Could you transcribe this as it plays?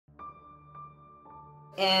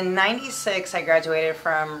In '96, I graduated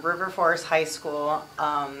from River Forest High School,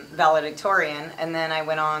 valedictorian, and then I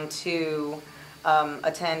went on to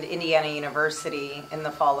attend Indiana University in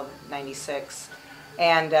the fall of '96.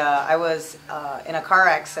 And I was in a car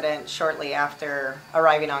accident shortly after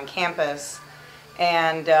arriving on campus,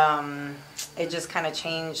 and it just kind of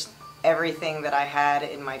changed everything that I had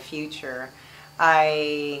in my future.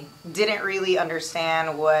 I didn't really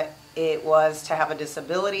understand what it was to have a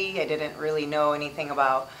disability. I didn't really know anything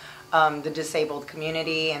about the disabled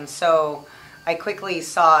community, and so I quickly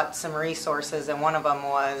sought some resources, and one of them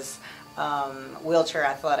was wheelchair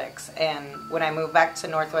athletics. And when I moved back to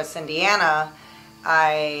Northwest Indiana,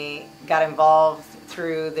 I got involved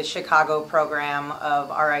through the Chicago program of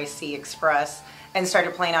RIC Express and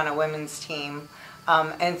started playing on a women's team.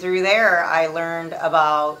 And through there, I learned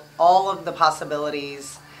about all of the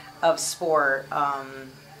possibilities of sport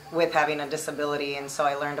with having a disability. And so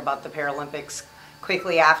I learned about the Paralympics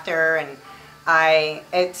quickly after, and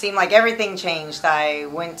it seemed like everything changed. I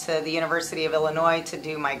went to the University of Illinois to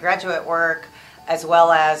do my graduate work, as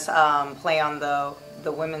well as play on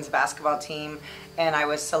the women's basketball team, and I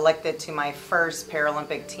was selected to my first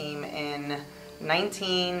Paralympic team in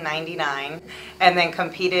 1999, and then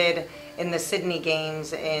competed in the Sydney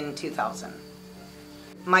Games in 2000.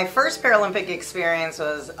 My first Paralympic experience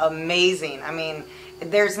was amazing. I mean,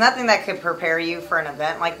 there's nothing that could prepare you for an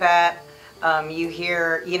event like that. You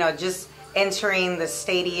hear, just entering the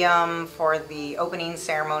stadium for the opening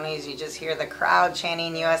ceremonies, you just hear the crowd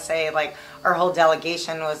chanting USA, like our whole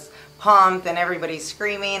delegation was pumped and everybody's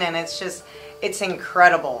screaming, and it's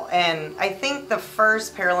incredible. And I think the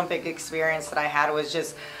first Paralympic experience that I had was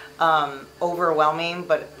just overwhelming,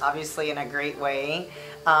 but obviously in a great way.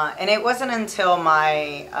 And it wasn't until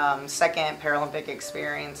my second Paralympic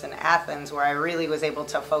experience in Athens where I really was able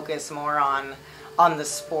to focus more on the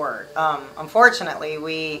sport. Unfortunately,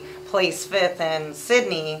 we placed fifth in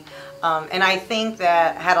Sydney, and I think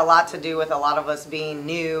that had a lot to do with a lot of us being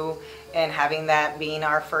new and having that being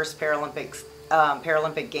our first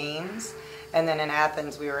Paralympic Games. And then in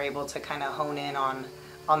Athens, we were able to kind of hone in on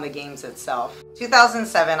the games itself.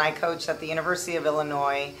 2007, I coached at the University of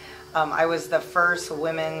Illinois. I was the first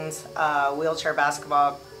women's wheelchair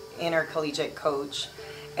basketball intercollegiate coach.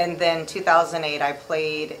 And then 2008, I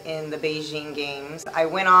played in the Beijing Games. I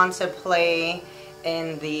went on to play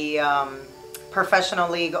in the professional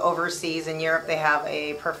league overseas. In Europe, they have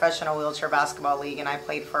a professional wheelchair basketball league, and I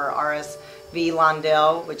played for RSV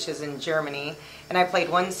Landel, which is in Germany. And I played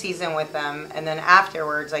one season with them, and then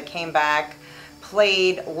afterwards I came back,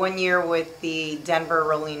 played 1 year with the Denver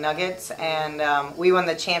Rolling Nuggets, and we won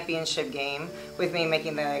the championship game with me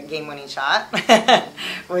making the game-winning shot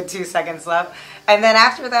with 2 seconds left. And then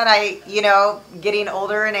after that, getting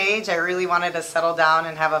older in age, I really wanted to settle down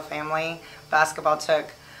and have a family. Basketball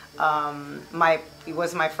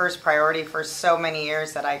was my first priority for so many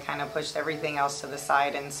years that I kind of pushed everything else to the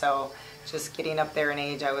side. And so just getting up there in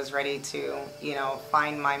age, I was ready to,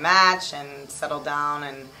 find my match and settle down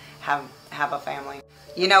and have a family.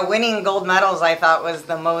 Winning gold medals I thought was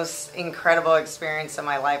the most incredible experience of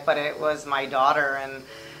my life, but it was my daughter, and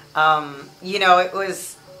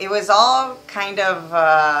it was all kind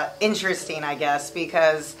of interesting, I guess,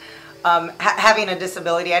 because having a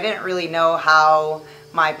disability, I didn't really know how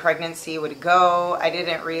my pregnancy would go. I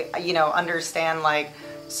didn't understand like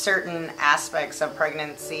certain aspects of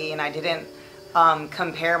pregnancy, and I didn't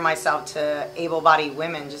compare myself to able-bodied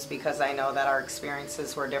women just because I know that our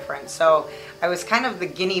experiences were different. So I was kind of the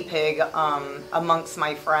guinea pig amongst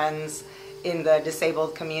my friends in the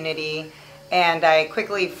disabled community, and I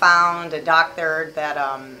quickly found a doctor that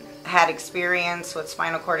had experience with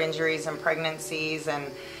spinal cord injuries and pregnancies,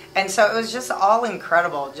 and so it was just all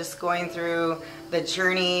incredible, just going through the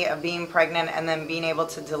journey of being pregnant and then being able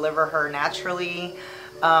to deliver her naturally.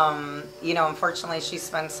 Unfortunately, she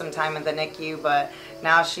spent some time in the NICU, but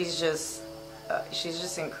now she's just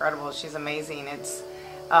incredible. She's amazing. It's,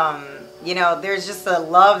 there's just a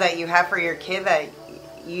love that you have for your kid that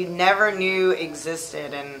you never knew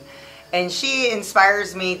existed, and she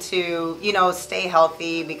inspires me to, stay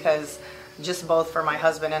healthy, because just both for my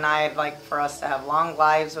husband and I, I'd like for us to have long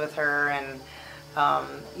lives with her, and,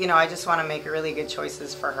 I just want to make really good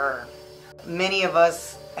choices for her. Many of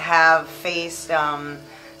us have faced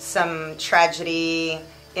some tragedy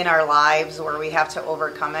in our lives where we have to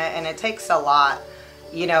overcome it, and it takes a lot.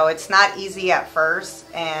 It's not easy at first,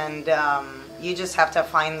 and you just have to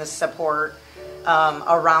find the support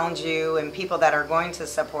around you and people that are going to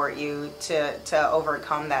support you to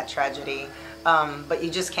overcome that tragedy. but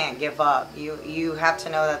you just can't give up. You have to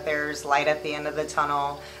know that there's light at the end of the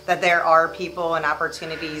tunnel, that there are people and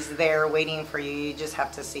opportunities there waiting for you. You just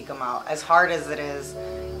have to seek them out, as hard as it is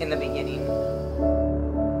in the beginning.